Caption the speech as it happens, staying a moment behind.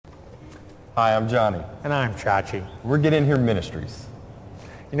Hi, I'm Johnny. And I'm Chachi. We're Get In Here Ministries.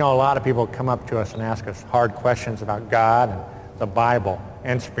 You know, a lot of people come up to us and ask us hard questions about God and the Bible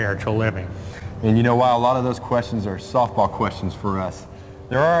and spiritual living. And you know, while a lot of those questions are softball questions for us,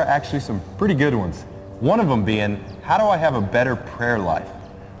 there are actually some pretty good ones. One of them being, how do I have a better prayer life?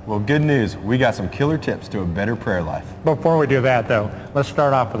 Well, good news, we got some killer tips to a better prayer life. Before we do that, though, let's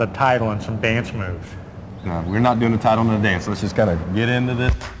start off with a title and some dance moves. No, we're not doing a title and a dance. Let's just kind of get into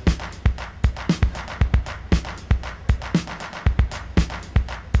this.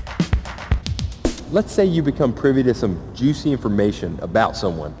 Let's say you become privy to some juicy information about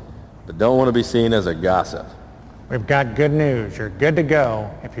someone, but don't want to be seen as a gossip. We've got good news. You're good to go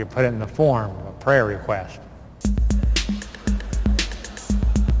if you put it in the form of a prayer request.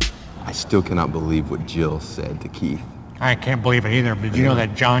 I still cannot believe what Jill said to Keith. I can't believe it either. Did you know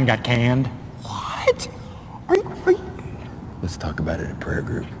that John got canned? What? Are you... Let's talk about it in prayer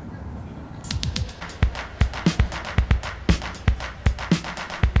group.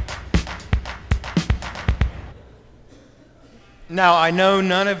 Now, I know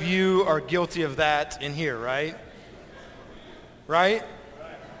none of you are guilty of that in here, right? Right?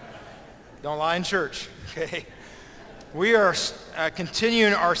 Don't lie in church, okay? We are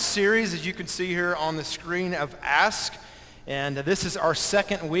continuing our series, as you can see here on the screen, of Ask. And this is our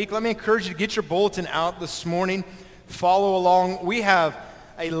second week. Let me encourage you to get your bulletin out this morning. Follow along. We have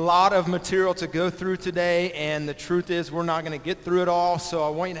a lot of material to go through today, and the truth is we're not going to get through it all. So I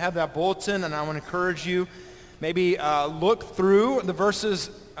want you to have that bulletin, and I want to encourage you, maybe look through the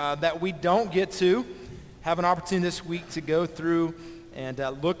verses that we don't get to. Have an opportunity this week to go through and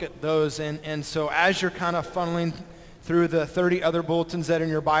look at those. And so as you're kind of funneling through the 30 other bulletins that are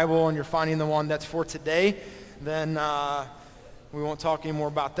in your Bible and you're finding the one that's for today, then we won't talk anymore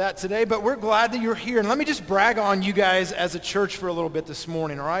about that today. But we're glad that you're here. And let me just brag on you guys as a church for a little bit this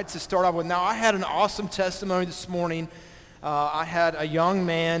morning, all right? To start off with, now I had an awesome testimony this morning. I had a young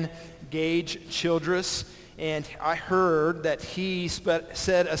man, Gage Childress, and I heard that he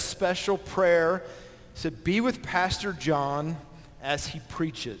said a special prayer, said, be with Pastor John as he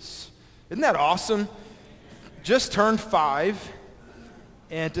preaches. Isn't that awesome? Just turned 5,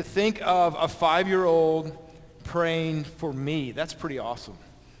 and to think of a 5-year-old praying for me, that's pretty awesome.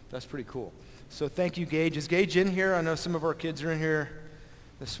 That's pretty cool. So thank you, Gage. Is Gage in here? I know some of our kids are in here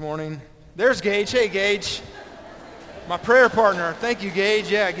this morning. There's Gage. Hey, Gage. My prayer partner. Thank you,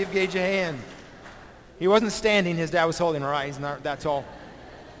 Gage. Yeah, give Gage a hand. He wasn't standing. His dad was holding, all right? He's not that tall.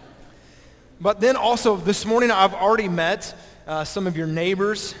 But then also this morning I've already met some of your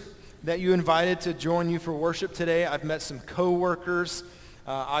neighbors that you invited to join you for worship today. I've met some co-workers.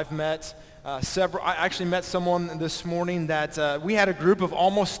 I've met several. I actually met someone this morning that we had a group of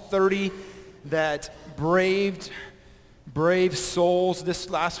almost 30 that brave souls this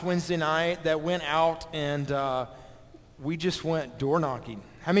last Wednesday night that went out and we just went door knocking.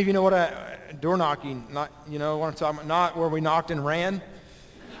 How many of you know what door knocking, not, you know what I'm talking about, not where we knocked and ran?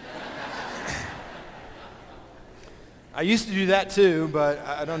 I used to do that too, but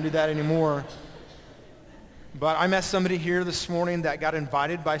I don't do that anymore. But I met somebody here this morning that got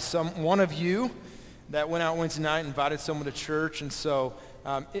invited by one of you that went out Wednesday night and invited someone to church. And so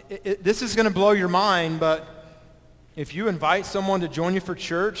this is going to blow your mind, but if you invite someone to join you for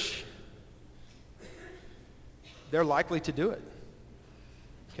church, they're likely to do it.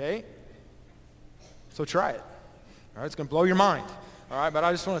 Okay? So try it. All right, it's going to blow your mind. All right, but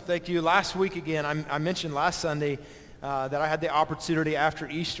I just want to thank you. Last week again, I mentioned last Sunday that I had the opportunity after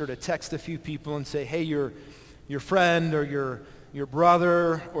Easter to text a few people and say, hey, your friend or your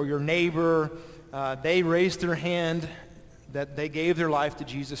brother or your neighbor, they raised their hand that they gave their life to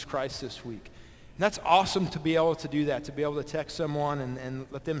Jesus Christ this week. And that's awesome to be able to do that, to be able to text someone and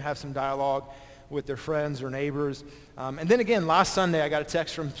let them have some dialogue with their friends or neighbors. And then again, last Sunday, I got a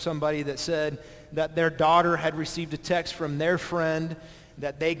text from somebody that said that their daughter had received a text from their friend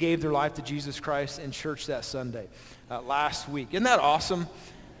that they gave their life to Jesus Christ in church that Sunday, last week. Isn't that awesome?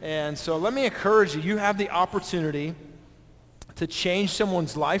 And so let me encourage you. You have the opportunity to change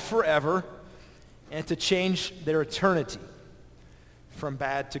someone's life forever and to change their eternity from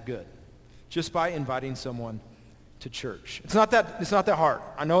bad to good just by inviting someone to church. It's not that hard.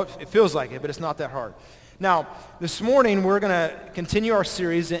 I know it feels like it, but it's not that hard. Now, this morning we're going to continue our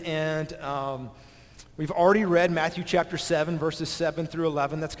series, and we've already read Matthew chapter 7, verses 7 through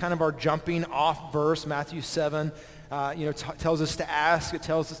 11. That's kind of our jumping off verse. Matthew 7 tells us to ask, it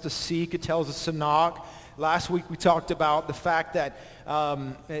tells us to seek, it tells us to knock. Last week we talked about the fact that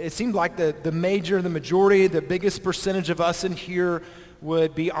it seemed like the majority, the biggest percentage of us in here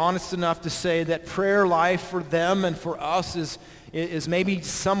would be honest enough to say that prayer life for them and for us is maybe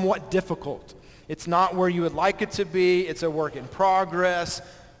somewhat difficult. It's not where you would like it to be. It's a work in progress,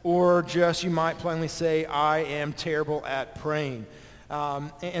 or just you might plainly say, I am terrible at praying.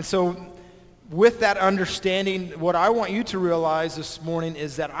 And so with that understanding, what I want you to realize this morning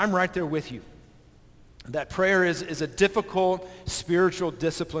is that I'm right there with you. That prayer is a difficult spiritual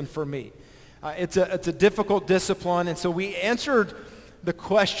discipline for me. It's a difficult discipline, and so we answered the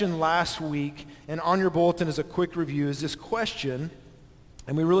question last week, and on your bulletin is a quick review, is this question,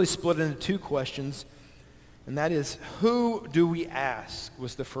 and we really split it into two questions, and that is, who do we ask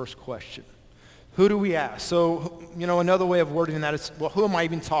was the first question. Who do we ask? So, another way of wording that is, well, who am I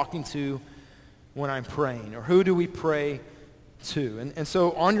even talking to when I'm praying? Or who do we pray to? And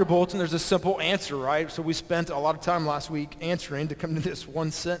so on your bulletin, there's a simple answer, right? So we spent a lot of time last week answering to come to this one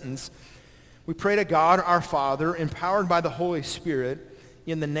sentence. We pray to God, our Father, empowered by the Holy Spirit,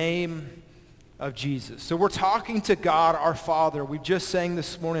 in the name of Jesus. So we're talking to God, our Father. We just sang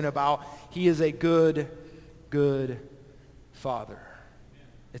this morning about he is a good, good Father.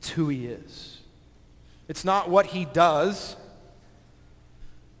 It's who he is. It's not what he does.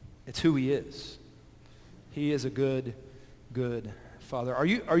 It's who he is. He is a good, good Father. Are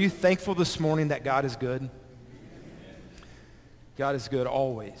you thankful this morning that God is good? God is good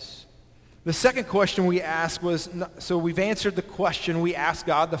always. The second question we asked was, so we've answered the question we asked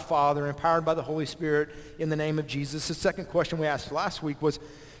God the Father, empowered by the Holy Spirit, in the name of Jesus. The second question we asked last week was,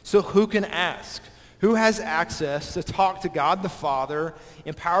 so who can ask? Who has access to talk to God the Father,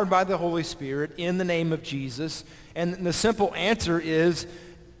 empowered by the Holy Spirit, in the name of Jesus? And the simple answer is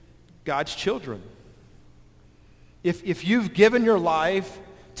God's children. If you've given your life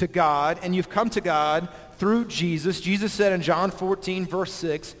to God and you've come to God through Jesus, Jesus said in John 14, verse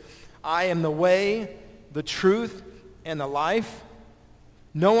 6, I am the way, the truth, and the life.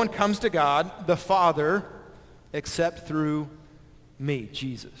 No one comes to God, the Father, except through me,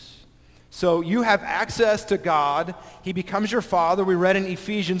 Jesus. So you have access to God. He becomes your Father. We read in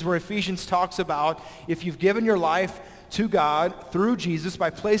Ephesians where Ephesians talks about if you've given your life to God through Jesus, by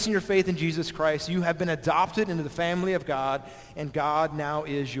placing your faith in Jesus Christ, you have been adopted into the family of God, and God now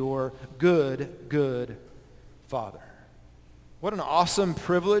is your good, good Father. What an awesome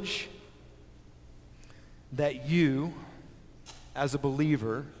privilege that you, as a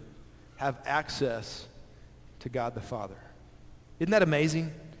believer, have access to God the Father. Isn't that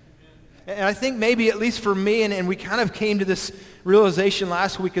amazing? And I think maybe, at least for me, and we kind of came to this realization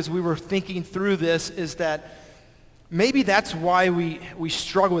last week as we were thinking through this, is that maybe that's why we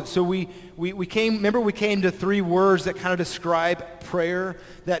struggle with it. So we came to three words that kind of describe prayer,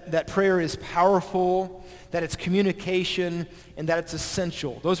 that prayer is powerful, that it's communication, and that it's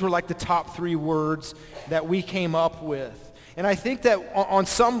essential. Those were like the top three words that we came up with. And I think that on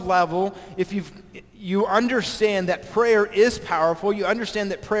some level, if you understand that prayer is powerful, you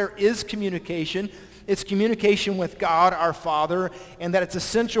understand that prayer is communication, it's communication with God, our Father, and that it's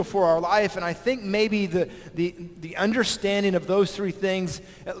essential for our life. And I think maybe the understanding of those three things,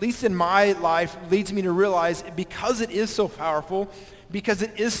 at least in my life, leads me to realize, because it is so powerful, because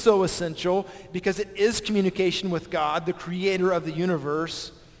it is so essential, because it is communication with God, the creator of the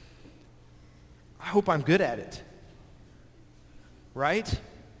universe, I hope I'm good at it. Right?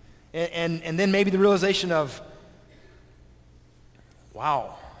 And then maybe the realization of,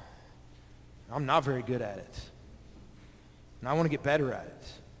 wow, I'm not very good at it. And I want to get better at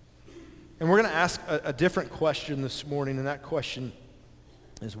it. And we're going to ask a different question this morning, and that question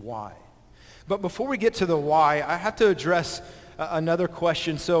is why. But before we get to the why, I have to address another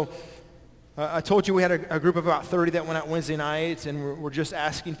question. So I told you we had a group of about 30 that went out Wednesday nights, and we're just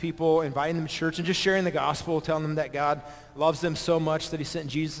asking people, inviting them to church, and just sharing the gospel, telling them that God loves them so much that he sent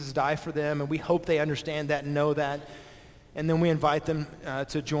Jesus to die for them, and we hope they understand that and know that. And then we invite them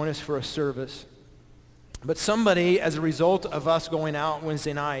to join us for a service. But somebody, as a result of us going out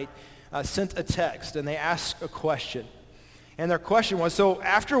Wednesday night, sent a text, and they asked a question. And their question was, so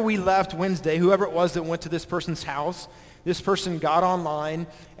after we left Wednesday, whoever it was that went to this person's house, this person got online,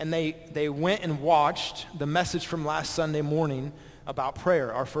 and they went and watched the message from last Sunday morning about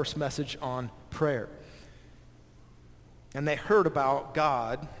prayer, our first message on prayer. And they heard about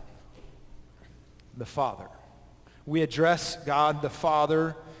God the Father. We address God the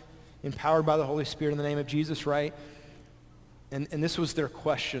Father, empowered by the Holy Spirit in the name of Jesus, right? And this was their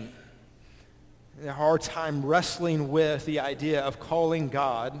question. They had a hard time wrestling with the idea of calling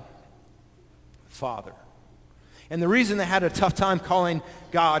God Father. And the reason they had a tough time calling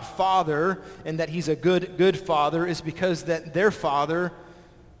God Father and that he's a good, good Father is because that their father,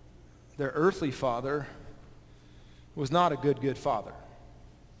 their earthly father, was not a good, good father.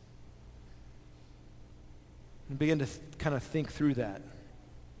 and begin to kind of think through that.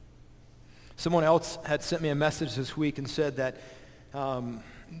 Someone else had sent me a message this week and said that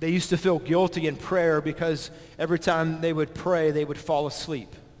they used to feel guilty in prayer because every time they would pray, they would fall asleep.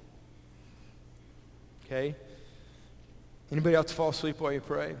 Okay? Anybody else fall asleep while you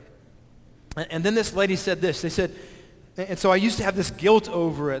pray? And then this lady said this. They said, and so I used to have this guilt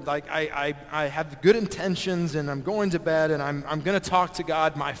over it. Like I have good intentions and I'm going to bed and I'm going to talk to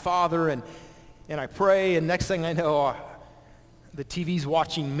God, my Father, and I pray, and next thing I know, the TV's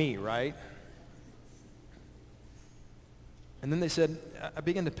watching me, right? And then they said, I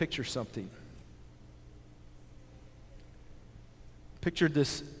began to picture something. Pictured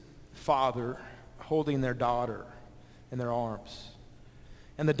this father holding their daughter in their arms.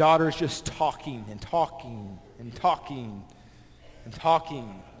 And the daughter's just talking and talking and talking and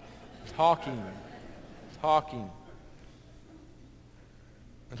talking, talking, talking,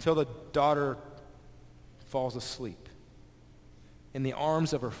 until the daughter falls asleep in the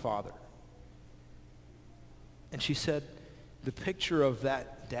arms of her father. And she said, the picture of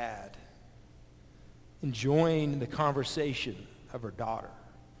that dad enjoying the conversation of her daughter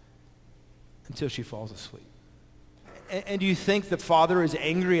until she falls asleep. And do you think the father is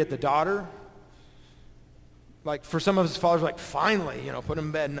angry at the daughter? Like, for some of his fathers, like, finally, put him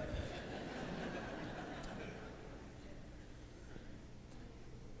in bed.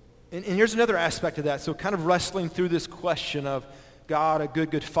 And here's another aspect of that. So kind of wrestling through this question of God, a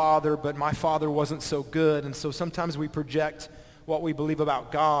good father, but my father wasn't so good. And so sometimes we project what we believe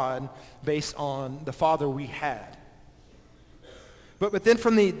about God based on the father we had. But then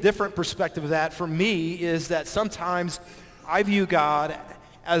from the different perspective of that, for me, is that sometimes I view God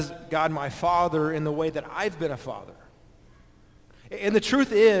as God my father in the way that I've been a father. And the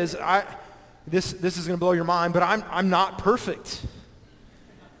truth is, this is going to blow your mind, but I'm not perfect.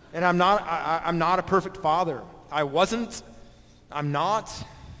 And I'm not a perfect father. I wasn't, I'm not,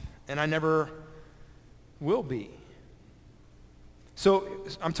 and I never will be. So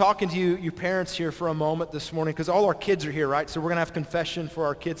I'm talking to you parents here for a moment this morning, because all our kids are here, right? So we're going to have confession for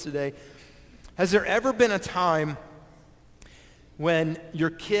our kids today. Has there ever been a time when your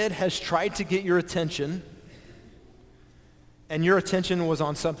kid has tried to get your attention and your attention was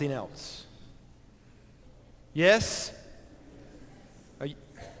on something else? Yes?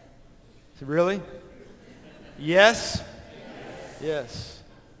 Really? Yes? Yes.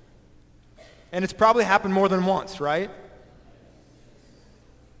 And it's probably happened more than once, right?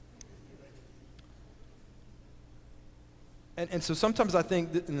 And so sometimes I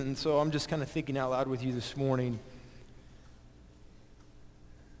think, and so I'm just kind of thinking out loud with you this morning,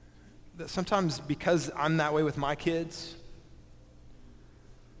 that sometimes because I'm that way with my kids,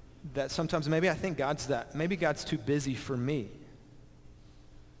 that sometimes maybe I think maybe God's too busy for me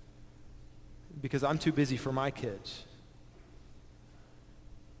because I'm too busy for my kids.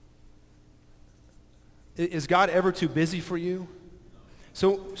 Is God ever too busy for you?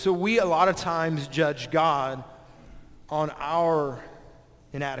 So we a lot of times judge God on our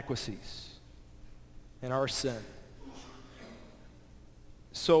inadequacies and our sin.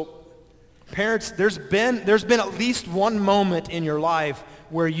 So parents, there's been at least one moment in your life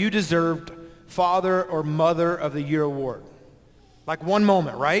where you deserved Father or Mother of the Year award. Like one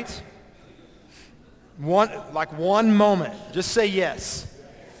moment, right? One moment. Just say yes.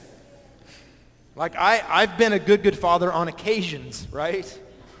 Like I've been a good father on occasions, right?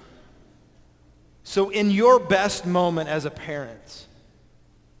 So in your best moment as a parent,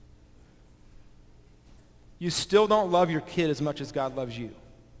 you still don't love your kid as much as God loves you.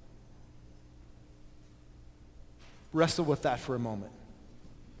 Wrestle with that for a moment.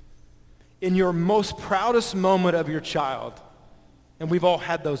 In your most proudest moment of your child, and we've all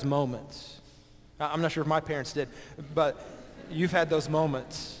had those moments. I'm not sure if my parents did, but you've had those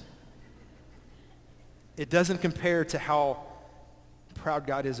moments. It doesn't compare to how proud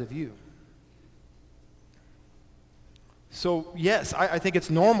God is of you. So yes, I think it's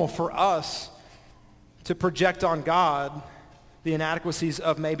normal for us to project on God the inadequacies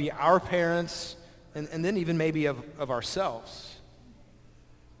of maybe our parents and then even maybe of ourselves.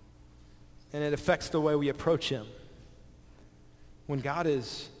 And it affects the way we approach him. When God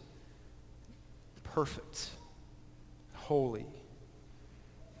is perfect, holy,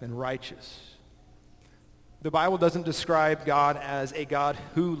 and righteous. The Bible doesn't describe God as a God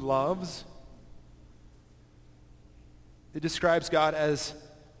who loves. It describes God as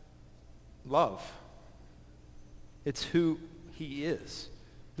love. It's who he is.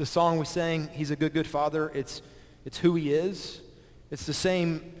 The song we sang, He's a Good Father, it's who he is. It's the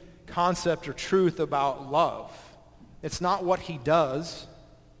same concept or truth about love. It's not what he does.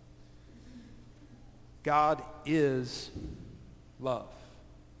 God is love.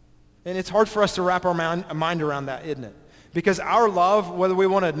 And it's hard for us to wrap our mind around that, isn't it? Because our love, whether we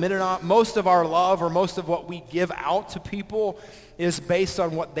want to admit it or not, most of our love or most of what we give out to people is based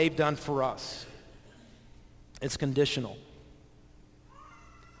on what they've done for us. It's conditional.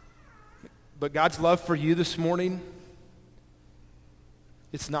 But God's love for you this morning,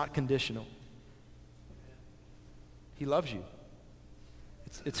 it's not conditional. He loves you.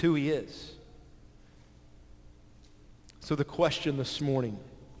 It's who he is. So the question this morning,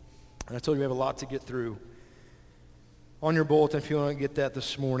 and I told you we have a lot to get through. On your bulletin, if you want to get that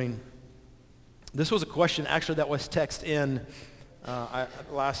this morning, this was a question actually that was texted in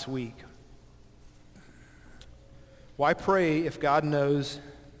last week. Why pray if God knows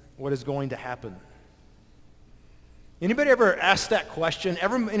what is going to happen? Anybody ever asked that question?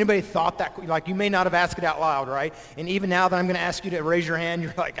 Anybody thought that? Like, you may not have asked it out loud, right? And even now that I'm going to ask you to raise your hand,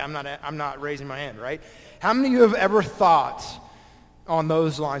 you're like, I'm not raising my hand, right? How many of you have ever thought on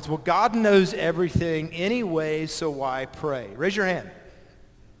those lines? Well, God knows everything anyway, so why pray? Raise your hand.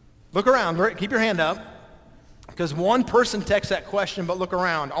 Look around. Keep your hand up. Because one person texts that question, but look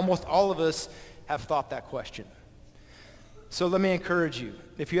around. Almost all of us have thought that question. So let me encourage you.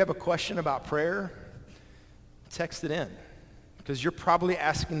 If you have a question about prayer, text it in. Because you're probably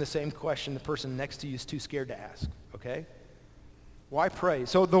asking the same question the person next to you is too scared to ask. Okay? Why pray?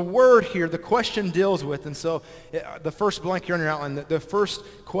 So the word here, the question deals with, and so the first blank here on your outline, the first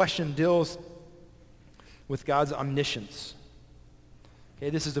question deals with God's omniscience. Okay,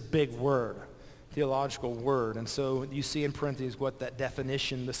 this is a big word, theological word. And so you see in parentheses what that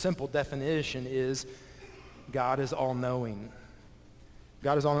definition, the simple definition is, God is all-knowing.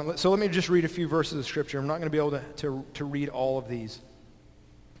 God is all-knowing. So let me just read a few verses of Scripture. I'm not going to be able to read all of these.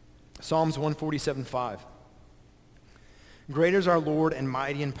 Psalms 147:5. Great is our Lord and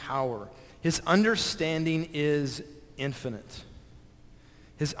mighty in power. His understanding is infinite.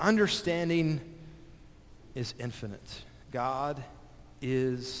 His understanding is infinite. God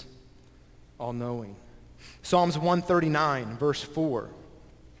is all-knowing. Psalms 139, verse 4.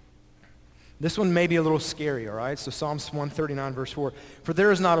 This one may be a little scary, all right? So Psalms 139, verse 4. For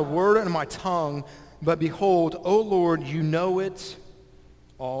there is not a word on my tongue, but behold, O Lord, you know it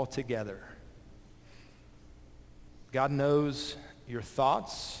altogether. God knows your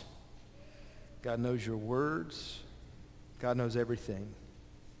thoughts. God knows your words. God knows everything.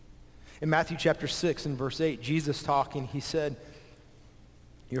 In Matthew chapter 6 and verse 8, Jesus talking, he said,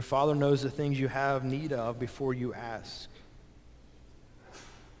 your Father knows the things you have need of before you ask.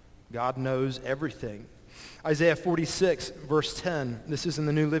 God knows everything. Isaiah 46, verse 10, this is in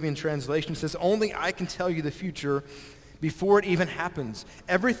the New Living Translation, says, only I can tell you the future before it even happens.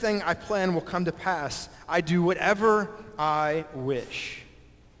 Everything I plan will come to pass. I do whatever I wish.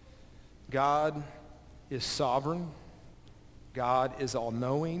 God is sovereign. God is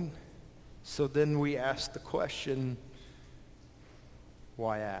all-knowing. So then we ask the question,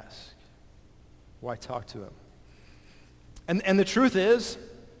 why ask? Why talk to him? And the truth is,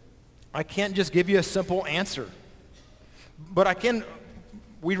 I can't just give you a simple answer. But I can,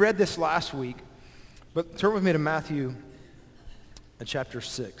 we read this last week, but turn with me to Matthew chapter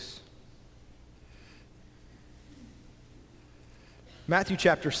 6. Matthew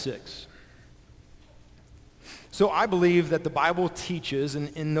chapter 6. So I believe that the Bible teaches,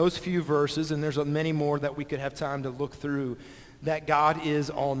 in those few verses, and there's many more that we could have time to look through, that God is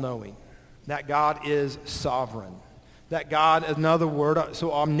all-knowing, that God is sovereign, that God, another word,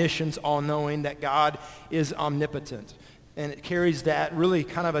 so omniscience, all-knowing, that God is omnipotent. And it carries that really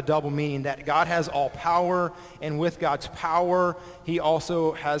kind of a double meaning, that God has all power, and with God's power, he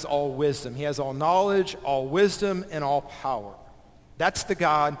also has all wisdom. He has all knowledge, all wisdom, and all power. That's the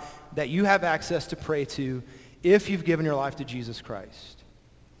God that you have access to pray to if you've given your life to Jesus Christ.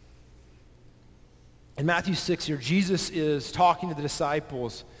 In Matthew 6 here, Jesus is talking to the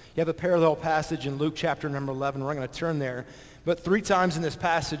disciples. You have a parallel passage in Luke chapter number 11. We're not going to turn there. But 3 times in this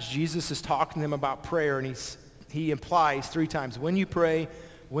passage, Jesus is talking to them about prayer, and he implies 3 times, when you pray,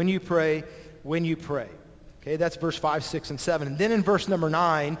 when you pray, when you pray. Okay, that's verse 5, 6, and 7. And then in verse number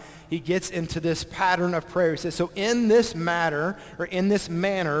 9, he gets into this pattern of prayer. He says, so in this matter, or in this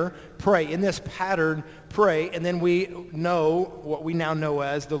manner, pray. In this pattern, pray. And then we know what we now know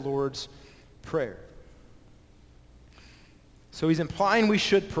as the Lord's Prayer. So he's implying we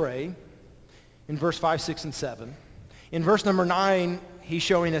should pray in verse 5, 6, and 7. In verse number 9, he's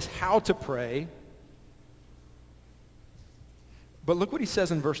showing us how to pray. But look what he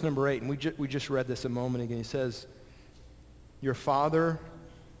says in verse number 8, and we just read this a moment ago. He says, your Father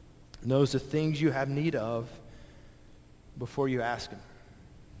knows the things you have need of before you ask him.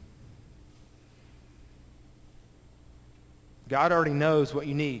 God already knows what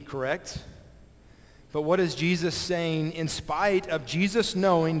you need, correct? But what is Jesus saying? In spite of Jesus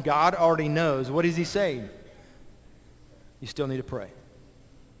knowing God already knows, what is he saying? You still need to pray.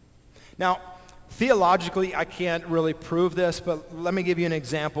 Now, theologically, I can't really prove this, but let me give you an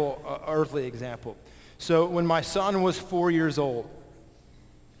example, an earthly example. So when my son was 4 years old,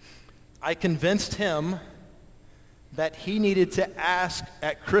 I convinced him that he needed to ask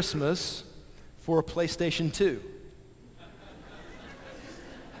at Christmas for a PlayStation 2.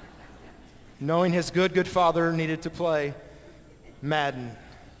 Knowing his good father needed to play Madden,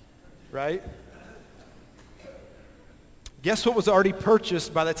 right? Guess what was already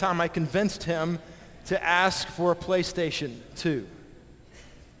purchased by the time I convinced him to ask for a PlayStation 2?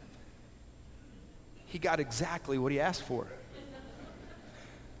 He got exactly what he asked for.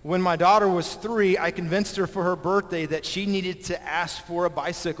 When my daughter was 3, I convinced her for her birthday that she needed to ask for a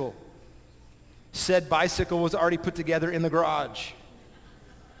bicycle. Said bicycle was already put together in the garage.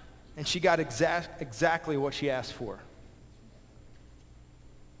 And she got exactly what she asked for.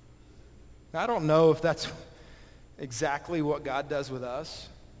 Now, I don't know if that's exactly what God does with us.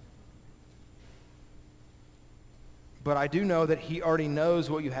 But I do know that he already knows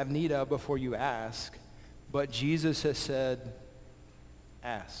what you have need of before you ask. But Jesus has said,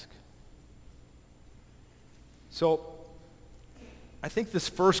 ask. So I think this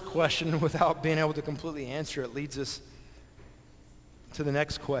first question, without being able to completely answer it, leads us to the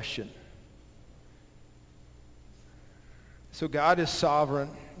next question. So God is sovereign,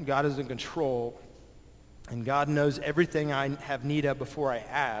 God is in control, and God knows everything I have need of before I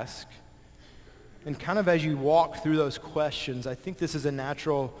ask. And kind of as you walk through those questions, I think this is a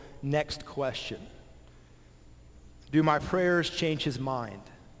natural next question. Do my prayers change his mind?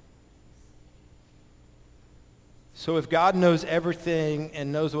 So if God knows everything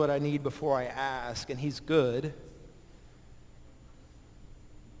and knows what I need before I ask, and he's good,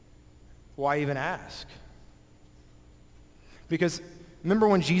 why even ask? Because remember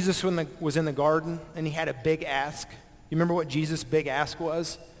when Jesus was in the garden and he had a big ask? You remember what Jesus' big ask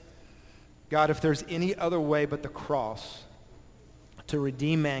was? God, if there's any other way but the cross to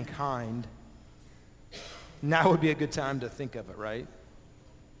redeem mankind, now would be a good time to think of it, right?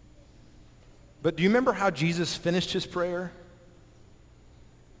 But do you remember how Jesus finished his prayer?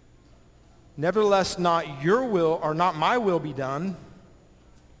 Nevertheless, not your will or not my will be done,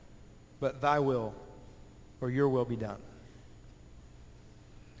 but thy will or your will be done.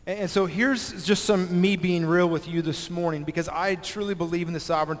 And so here's just me being real with you this morning, because I truly believe in the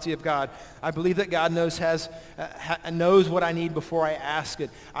sovereignty of God. I believe that God knows what I need before I ask it.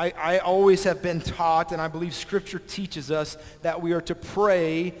 I always have been taught, and I believe Scripture teaches us, that we are to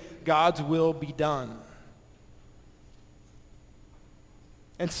pray God's will be done.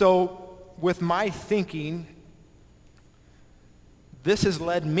 And so with my thinking, this has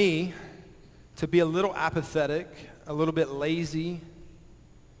led me to be a little apathetic, a little bit lazy,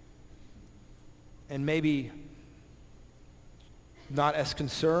 and maybe not as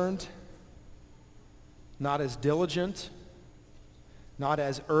concerned, not as diligent, not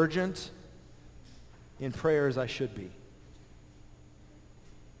as urgent in prayer as I should be.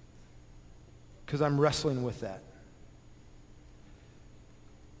 Because I'm wrestling with that.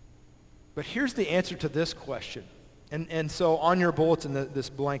 But here's the answer to this question. And so on your bulletin, this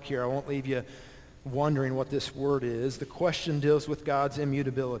blank here, I won't leave you wondering what this word is. The question deals with God's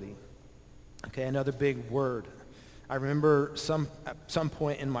immutability. Okay, another big word. I remember at some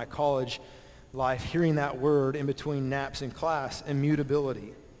point in my college life hearing that word in between naps in class,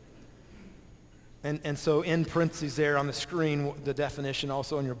 immutability. And so in parentheses there on the screen, the definition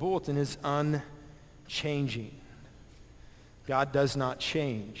also in your bulletin is unchanging. God does not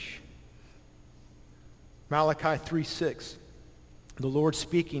change. Malachi 3:6, the Lord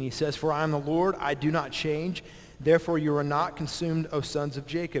speaking, he says, "For I am the Lord, I do not change. Therefore you are not consumed, O sons of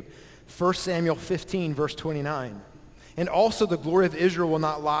Jacob." 1 Samuel 15, verse 29. "And also the glory of Israel will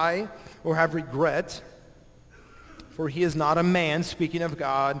not lie or have regret, for he is not a man," speaking of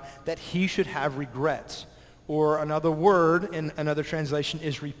God, "that he should have regret." Or another word in another translation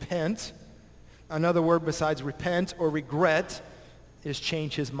is repent. Another word besides repent or regret is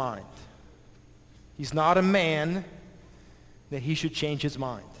change his mind. He's not a man that he should change his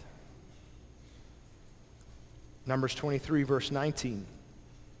mind. Numbers 23, verse 19.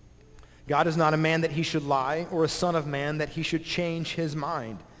 "God is not a man that he should lie, or a son of man that he should change his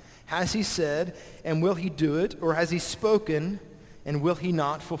mind. Has he said, and will he do it? Or has he spoken, and will he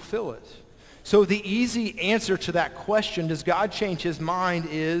not fulfill it?" So the easy answer to that question, does God change his mind,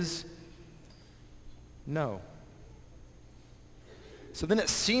 is no. So then it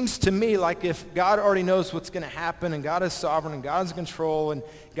seems to me like if God already knows what's going to happen, and God is sovereign, and God is in control, and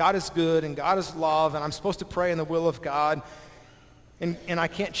God is good, and God is love, and I'm supposed to pray in the will of God, and I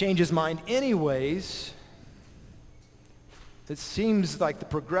can't change his mind anyways, it seems like the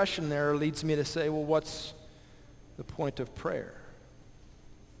progression there leads me to say, well, what's the point of prayer?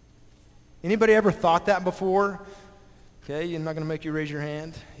 Anybody ever thought that before? Okay, I'm not going to make you raise your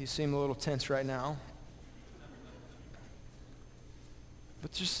hand. You seem a little tense right now.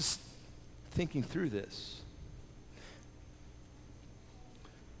 But just thinking through this.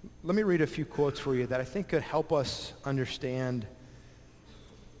 Let me read a few quotes for you that I think could help us understand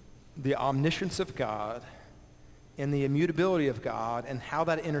the omniscience of God and the immutability of God and how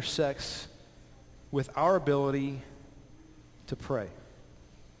that intersects with our ability to pray.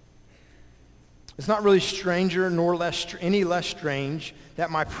 It's not really stranger nor any less strange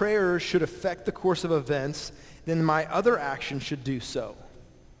that my prayers should affect the course of events than my other actions should do so.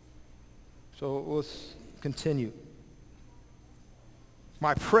 So let's continue.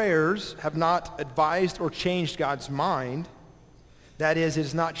 My prayers have not advised or changed God's mind. That is, it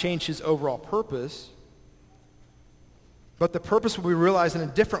has not changed his overall purpose. But the purpose will be realized in a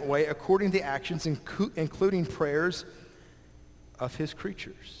different way according to the actions, including prayers of his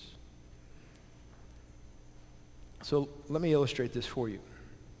creatures. So let me illustrate this for you.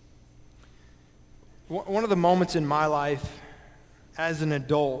 One of the moments in my life as an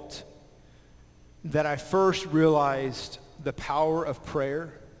adult that I first realized the power of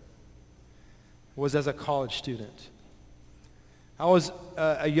prayer was as a college student. I was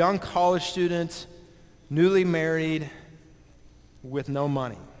a young college student, newly married, with no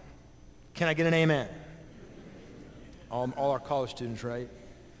money. Can I get an amen? All our college students, right?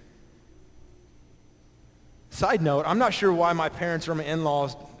 Side note, I'm not sure why my parents or my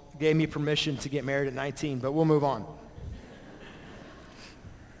in-laws gave me permission to get married at 19, but we'll move on.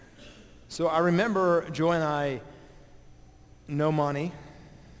 So I remember Joy and I, no money,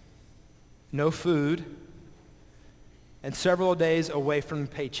 no food, and several days away from the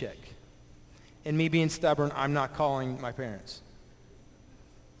paycheck. And me being stubborn, I'm not calling my parents.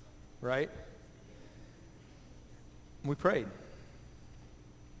 Right? We prayed.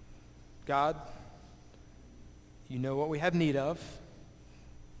 God, you know what we have need of,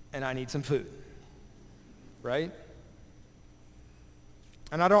 and I need some food. Right?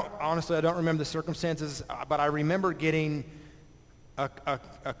 And I don't remember the circumstances, but I remember getting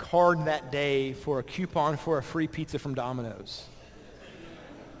a card that day for a coupon for a free pizza from Domino's.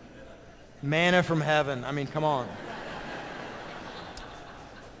 Manna from heaven. I mean, come on.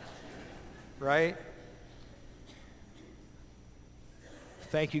 Right?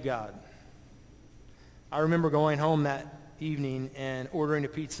 Thank you, God. I remember going home that evening and ordering a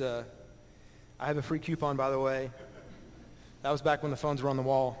pizza. I have a free coupon, by the way. That was back when the phones were on the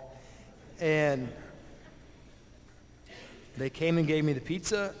wall. And they came and gave me the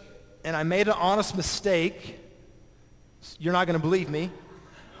pizza, and I made an honest mistake. You're not going to believe me.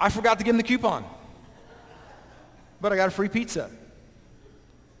 I forgot to give them the coupon. But I got a free pizza.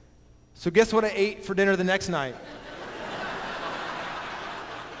 So guess what I ate for dinner the next night?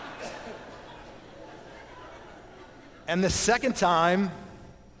 And the second time,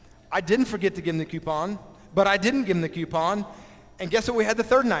 I didn't forget to give them the coupon, but I didn't give them the coupon, and guess what we had the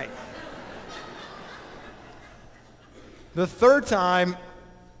third night? The third time,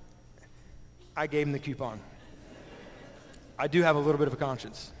 I gave them the coupon. I do have a little bit of a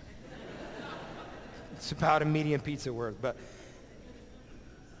conscience. It's about a medium pizza worth, but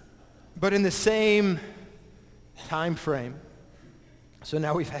in the same time frame, so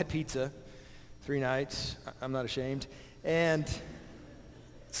now we've had pizza 3 nights, I'm not ashamed, and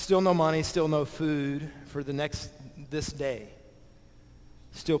still no money, still no food for this day.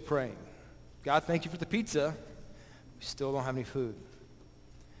 Still praying. God, thank you for the pizza. We still don't have any food.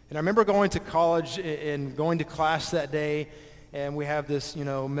 And I remember going to college and going to class that day, and we have this,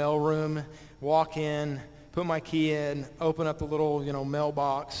 mail room, walk in, put my key in, open up the little,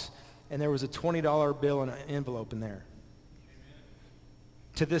 mailbox, and there was a $20 bill and an envelope in there.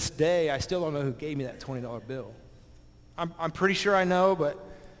 To this day, I still don't know who gave me that $20 bill. I'm pretty sure I know, but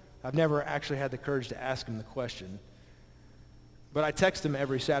I've never actually had the courage to ask him the question. But I text him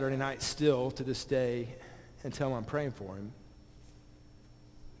every Saturday night still to this day and tell him I'm praying for him.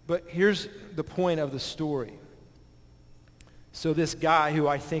 But here's the point of the story. So this guy who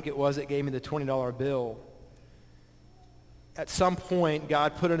I think it was that gave me the $20 bill, at some point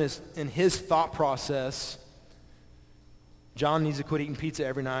God put in his thought process, John needs to quit eating pizza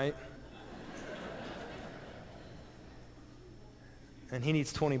every night. And he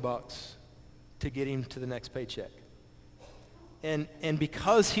needs $20 to get him to the next paycheck. And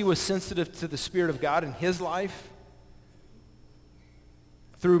because he was sensitive to the Spirit of God in his life,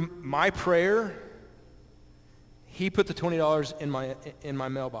 through my prayer, he put the $20 in my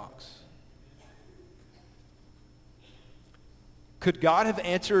mailbox. Could God have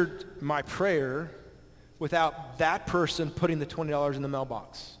answered my prayer without that person putting the $20 in the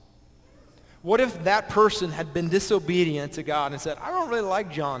mailbox? What if that person had been disobedient to God and said, I don't really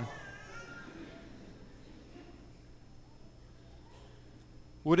like John?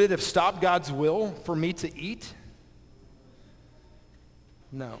 Would it have stopped God's will for me to eat?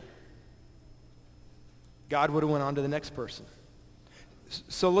 No. God would have went on to the next person.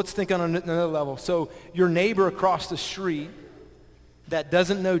 So let's think on another level. So your neighbor across the street that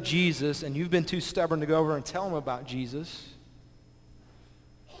doesn't know Jesus, and you've been too stubborn to go over and tell him about Jesus,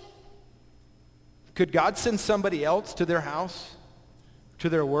 could God send somebody else to their house, to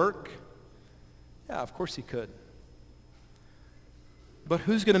their work? Yeah, of course he could. But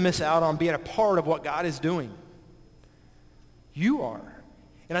who's going to miss out on being a part of what God is doing? You are.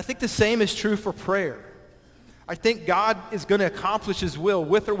 And I think the same is true for prayer. I think God is going to accomplish his will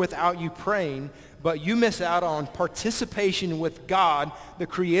with or without you praying, but you miss out on participation with God, the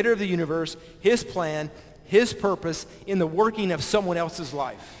creator of the universe, his plan, his purpose in the working of someone else's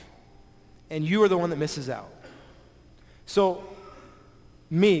life. And you are the one that misses out. So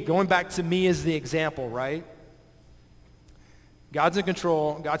going back to me as the example, right? God's in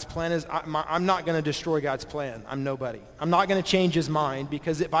control. God's plan is, I'm not going to destroy God's plan. I'm nobody. I'm not going to change his mind,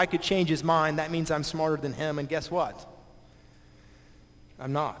 because if I could change his mind, that means I'm smarter than him. And guess what?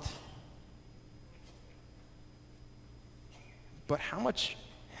 I'm not. But how much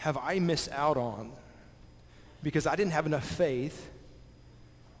have I missed out on because I didn't have enough faith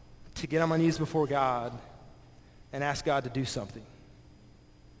to get on my knees before God and ask God to do something?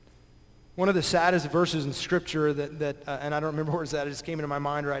 One of the saddest verses in Scripture and I don't remember where it's at, it just came into my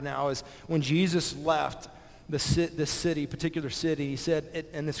mind right now, is when Jesus left this particular city, he said,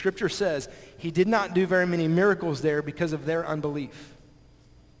 and the Scripture says, he did not do very many miracles there because of their unbelief.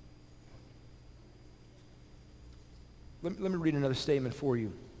 Let me read another statement for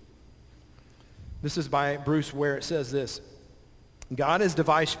you. This is by Bruce Ware. It says this: God has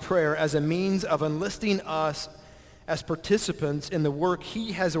devised prayer as a means of enlisting us as participants in the work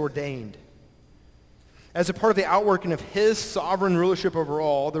he has ordained. As a part of the outworking of his sovereign rulership over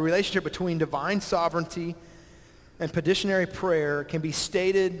all, the relationship between divine sovereignty and petitionary prayer can be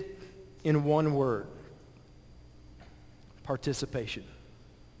stated in one word: participation.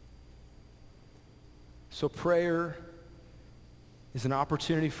 So prayer is an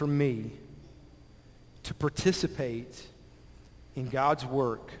opportunity for me to participate in God's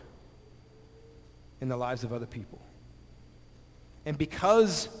work in the lives of other people. And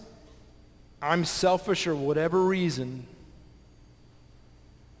because I'm selfish or whatever reason,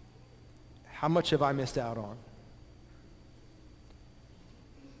 how much have I missed out on?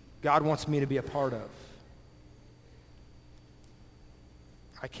 God wants me to be a part of.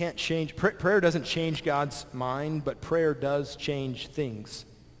 I can't change. Prayer doesn't change God's mind, but prayer does change things.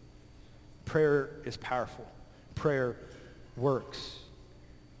 Prayer is powerful. Prayer works.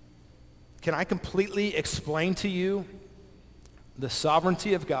 Can I completely explain to you the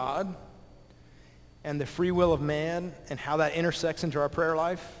sovereignty of God and the free will of man and how that intersects into our prayer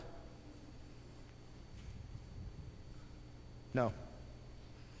life? No,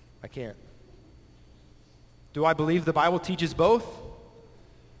 I can't. Do I believe the Bible teaches both?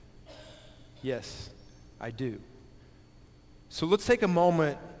 Yes, I do. So let's take a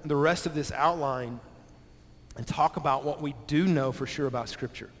moment, the rest of this outline, and talk about what we do know for sure about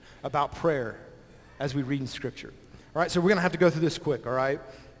Scripture, about prayer as we read in Scripture. All right, so we're going to have to go through this quick, all right?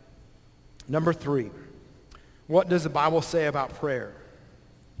 Number 3, what does the Bible say about prayer?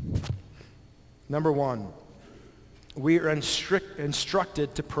 Number 1, we are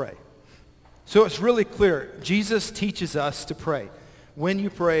instructed to pray. So it's really clear. Jesus teaches us to pray. When you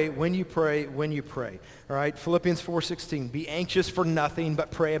pray, when you pray, when you pray. All right, Philippians 4:16, be anxious for nothing,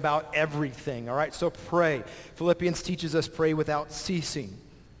 but pray about everything. All right, so pray. Philippians teaches us pray without ceasing.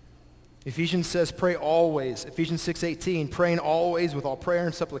 Ephesians says pray always. Ephesians 6:18, praying always with all prayer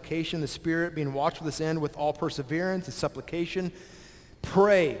and supplication, the Spirit being watched for this end with all perseverance and supplication.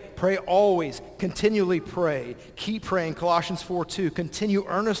 Pray always, continually pray. Keep praying, Colossians 4:2, continue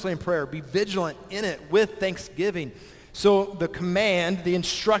earnestly in prayer, be vigilant in it with thanksgiving. So the command, the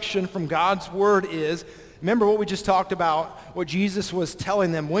instruction from God's word is, remember what we just talked about, what Jesus was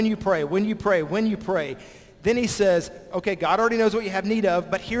telling them, when you pray, when you pray, when you pray. Then he says, okay, God already knows what you have need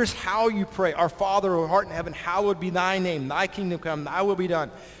of, but here's how you pray. Our Father who art in heaven, hallowed be thy name, thy kingdom come, thy will be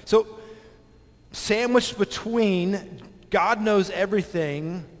done. So sandwiched between God knows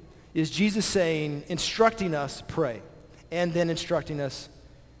everything is Jesus saying, instructing us pray, and then instructing us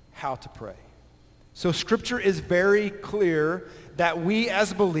how to pray. So Scripture is very clear that we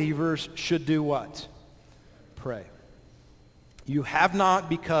as believers should do what? Pray. You have not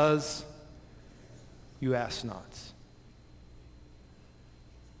because you ask not.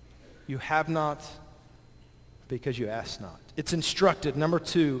 You have not because you ask not. It's instructed. Number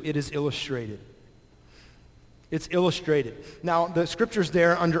 2, it is illustrated. It's illustrated. Now, the scriptures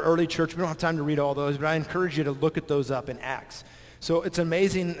there under early church, we don't have time to read all those, but I encourage you to look at those up in Acts. So it's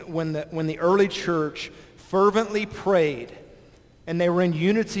amazing when the early church fervently prayed and they were in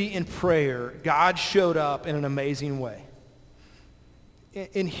unity in prayer, God showed up in an amazing way.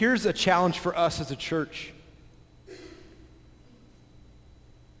 And here's a challenge for us as a church.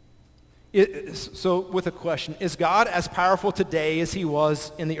 So with a question, is God as powerful today as he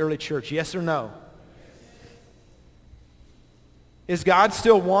was in the early church? Yes or no? Is God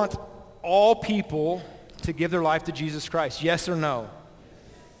still want all people to give their life to Jesus Christ? Yes or no?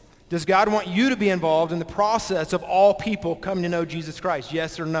 Does God want you to be involved in the process of all people coming to know Jesus Christ?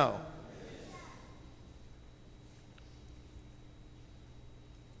 Yes or no?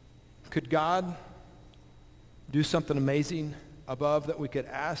 Could God do something amazing above that we could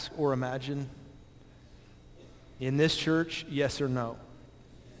ask or imagine in this church? Yes or no?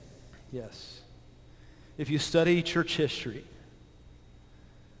 Yes. If you study church history,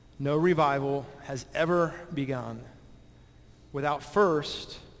 no revival has ever begun without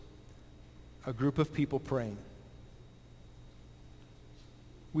first a group of people praying.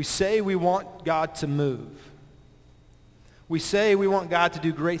 We say we want God to move. We say we want God to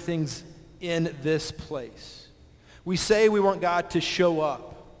do great things in this place. We say we want God to show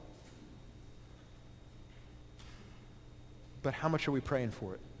up. But how much are we praying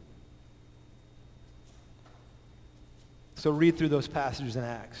for it? So read through those passages in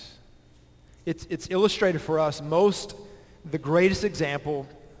Acts. It's illustrated for us the greatest example,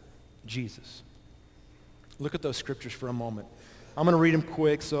 Jesus. Look at those scriptures for a moment. I'm going to read them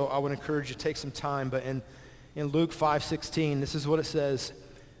quick, so I would encourage you to take some time. But in Luke 5:16, this is what it says.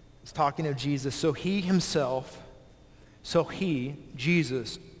 It's talking of Jesus.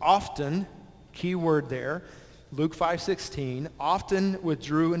 Jesus, often, key word there, Luke 5:16, often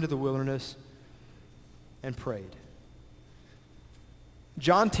withdrew into the wilderness and prayed.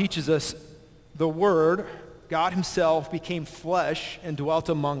 John teaches us the Word, God himself, became flesh and dwelt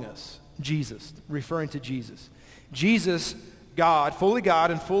among us. Jesus, referring to Jesus. Jesus, God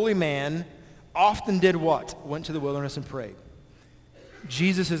and fully man, often did what? Went to the wilderness and prayed.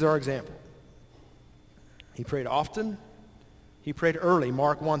 Jesus is our example. He prayed often. He prayed early.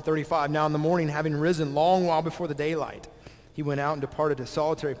 Mark 1:35. Now in the morning, having risen long while before the daylight, he went out and departed to a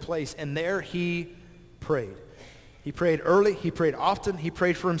solitary place, and there he prayed. He prayed early, he prayed often, he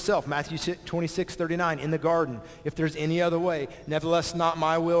prayed for himself. Matthew 26:39, in the garden, if there's any other way, nevertheless not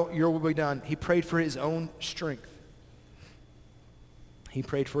my will, your will be done. He prayed for his own strength. He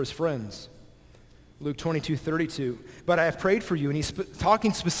prayed for his friends. Luke 22:32, but I have prayed for you, and he's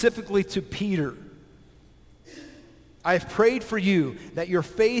talking specifically to Peter. I have prayed for you that your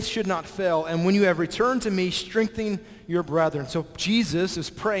faith should not fail, and when you have returned to me, strengthen your brethren. So Jesus is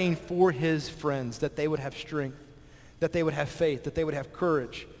praying for his friends, that they would have strength, that they would have faith, that they would have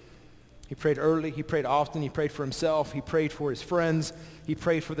courage. He prayed early, he prayed often, he prayed for himself, he prayed for his friends, he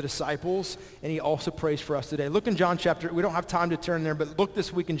prayed for the disciples, and he also prays for us today. Look in John chapter, we don't have time to turn there, but look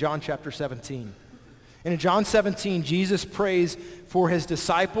this week in John chapter 17. And in John 17, Jesus prays for his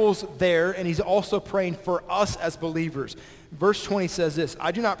disciples there, and he's also praying for us as believers. Verse 20 says this,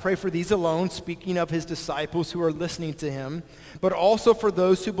 I do not pray for these alone, speaking of his disciples who are listening to him, but also for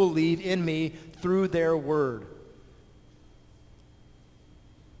those who believe in me through their word.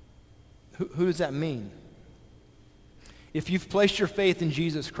 Who does that mean? If you've placed your faith in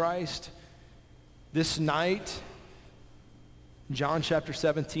Jesus Christ, this night, John chapter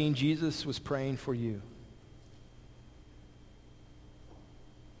 17, Jesus was praying for you.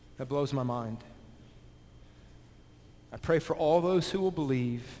 That blows my mind. I pray for all those who will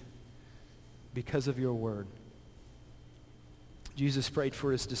believe because of your word. Jesus prayed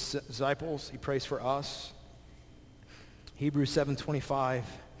for his disciples. He prays for us. Hebrews 7:25.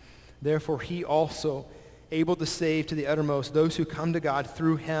 Therefore, he also able to save to the uttermost those who come to God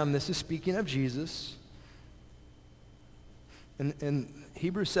through him. This is speaking of Jesus. In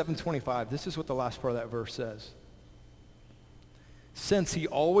Hebrews 7:25, this is what the last part of that verse says. Since he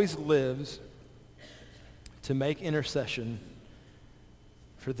always lives to make intercession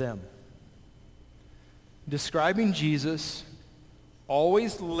for them. Describing Jesus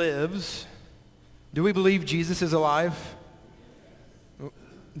always lives. Do we believe Jesus is alive?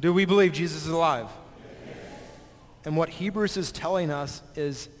 Do we believe Jesus is alive? Yes. And what Hebrews is telling us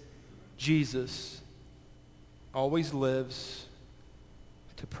is Jesus always lives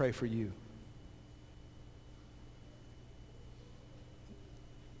to pray for you.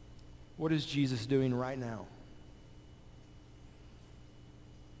 What is Jesus doing right now?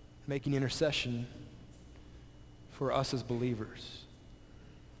 Making intercession for us as believers.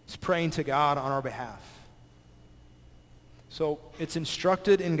 He's praying to God on our behalf. So it's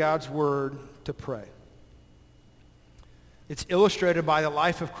instructed in God's word to pray. It's illustrated by the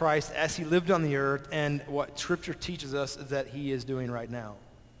life of Christ as he lived on the earth, and what Scripture teaches us is that he is doing right now.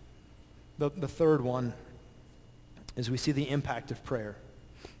 The third one is we see the impact of prayer.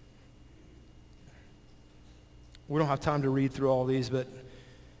 We don't have time to read through all these, but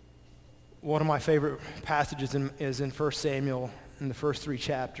one of my favorite passages is in 1 Samuel in the first 3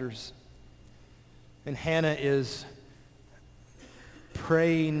 chapters. And Hannah is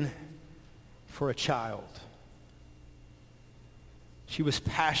praying for a child. She was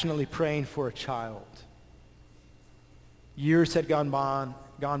passionately praying for a child. Years had gone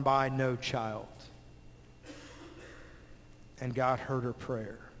by, no child. And God heard her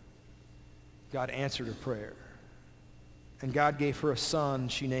prayer. God answered her prayer. And God gave her a son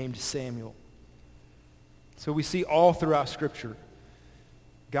she named Samuel. So we see all throughout Scripture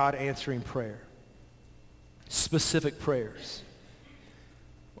God answering prayer. Specific prayers.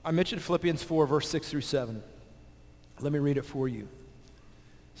 I mentioned Philippians 4, verse 6 through 7. Let me read it for you.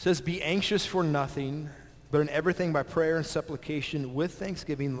 It says, "Be anxious for nothing, but in everything by prayer and supplication with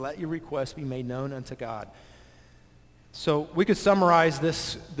thanksgiving, let your requests be made known unto God." So we could summarize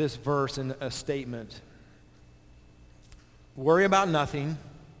this verse in a statement. Worry about nothing.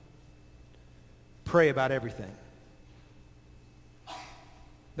 Pray about everything.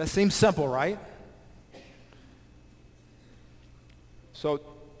 That seems simple, right? So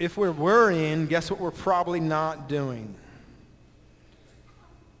if we're worrying, guess what we're probably not doing?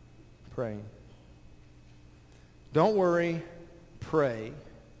 Praying. Don't worry, pray.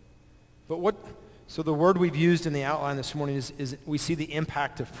 But so the word we've used in the outline this morning is we see the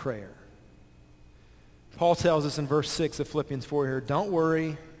impact of prayer. Paul tells us in verse 6 of Philippians 4 here, don't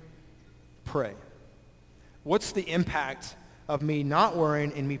worry, pray. What's the impact of me not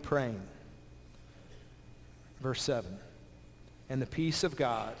worrying and me praying? Verse 7, "And the peace of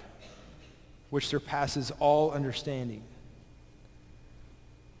God, which surpasses all understanding."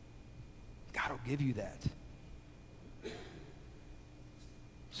 God will give you that.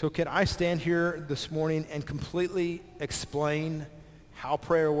 So can I stand here this morning and completely explain how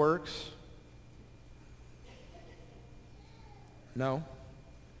prayer works? No.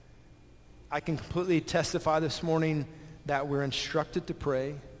 I can completely testify this morning that we're instructed to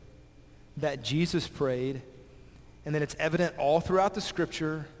pray, that Jesus prayed, and that it's evident all throughout the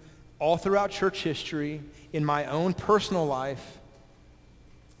Scripture, all throughout church history, in my own personal life.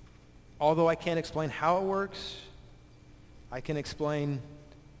 Although I can't explain how it works, I can explain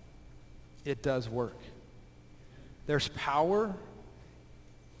it does work. There's power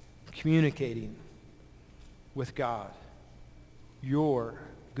communicating with God, your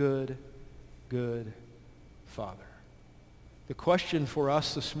good Father. The question for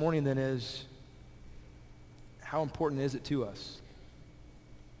us this morning then is, how important is it to us?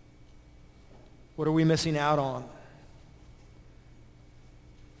 What are we missing out on?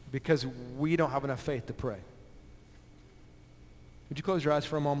 Because we don't have enough faith to pray. Would you close your eyes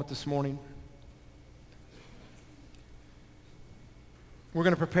for a moment this morning? We're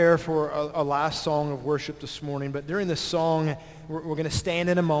going to prepare for a last song of worship this morning, but during this song, we're going to stand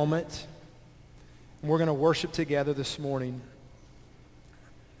in a moment, and we're going to worship together this morning.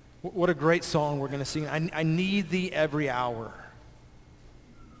 What a great song we're going to sing. I need thee every hour.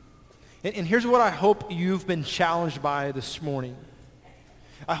 And here's what I hope you've been challenged by this morning.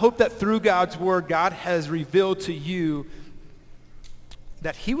 I hope that through God's word, God has revealed to you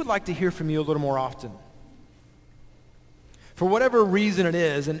that he would like to hear from you a little more often. For whatever reason it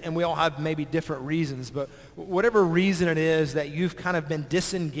is, and we all have maybe different reasons, but whatever reason it is that you've kind of been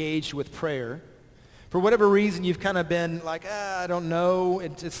disengaged with prayer, for whatever reason you've kind of been like, I don't know,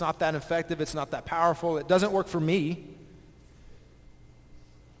 it's not that effective, it's not that powerful, it doesn't work for me.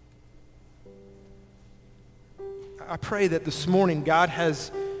 I pray that this morning God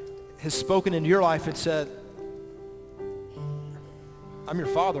has spoken into your life and said, I'm your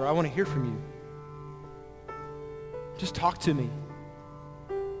Father, I want to hear from you. Just talk to me.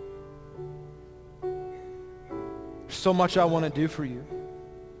 There's so much I want to do for you.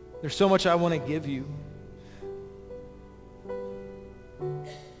 There's so much I want to give you.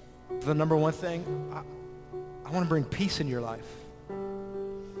 The number one thing, I want to bring peace in your life.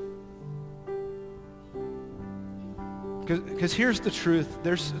 Because here's the truth.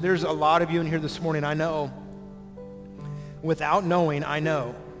 There's a lot of you in here this morning, I know. Without knowing, I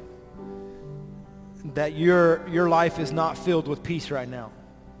know that your life is not filled with peace right now.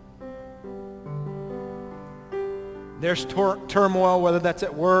 There's turmoil, whether that's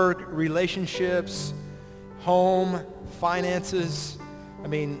at work, relationships, home, finances. I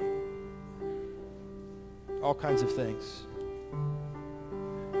mean, all kinds of things.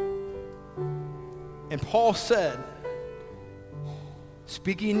 And Paul said,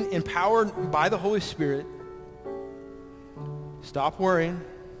 speaking empowered by the Holy Spirit, stop worrying,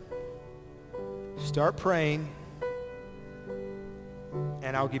 start praying,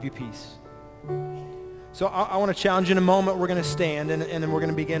 and I'll give you peace. So I want to challenge you in a moment. We're going to stand, and then we're going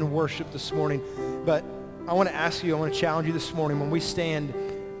to begin worship this morning. But I want to ask you, I want to challenge you this morning. When we stand,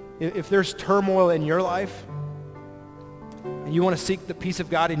 if there's turmoil in your life, and you want to seek the peace of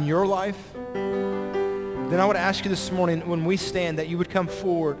God in your life, then I would ask you this morning, when we stand, that you would come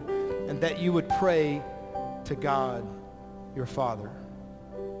forward and that you would pray to God, your Father.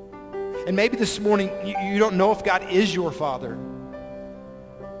 And maybe this morning, you don't know if God is your Father.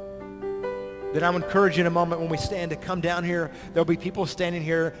 Then I would encourage you in a moment when we stand to come down here. There'll be people standing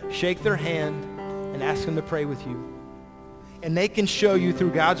here, shake their hand, and ask them to pray with you. And they can show you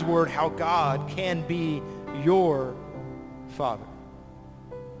through God's word how God can be your Father.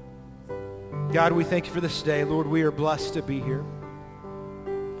 God, we thank you for this day. Lord, we are blessed to be here.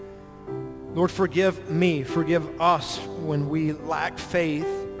 Lord, forgive me, forgive us when we lack faith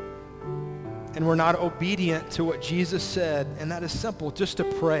and we're not obedient to what Jesus said. And that is simple, just to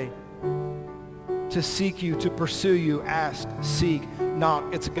pray, to seek you, to pursue you, ask, seek,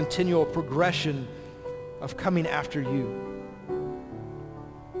 knock. It's a continual progression of coming after you.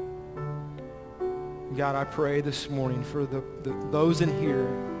 God, I pray this morning for those in here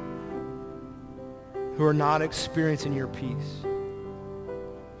who are not experiencing your peace.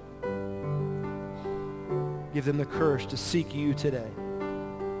 Give them the courage to seek you today.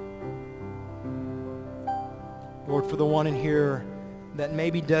 Lord, for the one in here that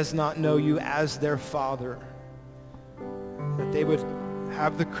maybe does not know you as their Father, that they would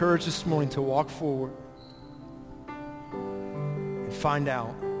have the courage this morning to walk forward and find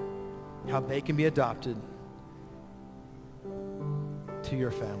out how they can be adopted to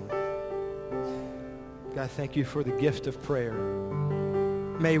your family. God, thank you for the gift of prayer.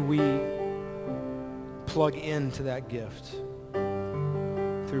 May we plug into that gift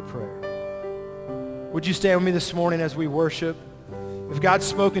through prayer. Would you stand with me this morning as we worship? If God's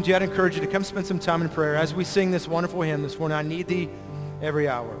spoken to you, I'd encourage you to come spend some time in prayer. As we sing this wonderful hymn this morning, I need thee every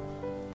hour.